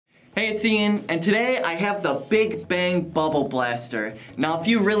Hey, it's Ian, and today I have the Big Bang Bubble Blaster. Now, if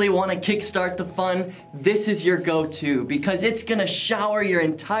you really want to kickstart the fun, this is your go-to because it's gonna shower your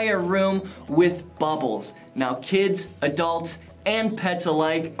entire room with bubbles. Now, kids, adults, and pets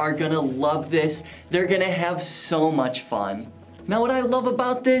alike are gonna love this. They're gonna have so much fun. Now, what I love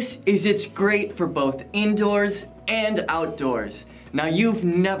about this is it's great for both indoors and outdoors. Now, you've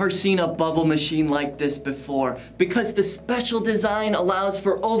never seen a bubble machine like this before because the special design allows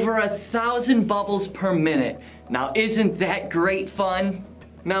for over 1,000 bubbles per minute. Now, isn't that great fun?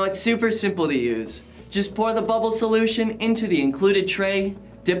 Now, it's super simple to use. Just pour the bubble solution into the included tray,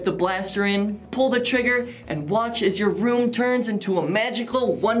 dip the blaster in, pull the trigger, and watch as your room turns into a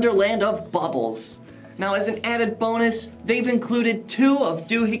magical wonderland of bubbles. Now, as an added bonus, they've included 2 of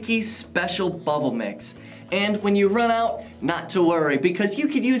Doohickey's special bubble mix. And when you run out, not to worry, because you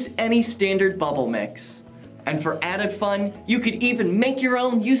could use any standard bubble mix. And for added fun, you could even make your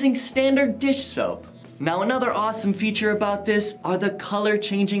own using standard dish soap. Now, another awesome feature about this are the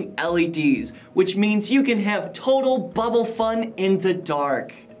color-changing LEDs, which means you can have total bubble fun in the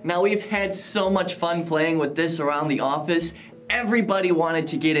dark. Now, we've had so much fun playing with this around the office. Everybody wanted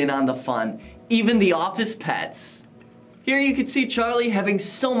to get in on the fun, even the office pets. Here you can see Charlie having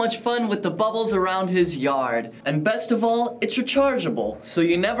so much fun with the bubbles around his yard. And best of all, it's rechargeable, so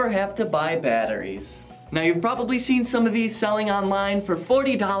you never have to buy batteries. Now, you've probably seen some of these selling online for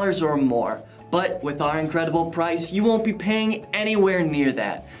 $40 or more, but with our incredible price, you won't be paying anywhere near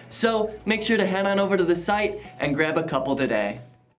that. So make sure to head on over to the site and grab a couple today.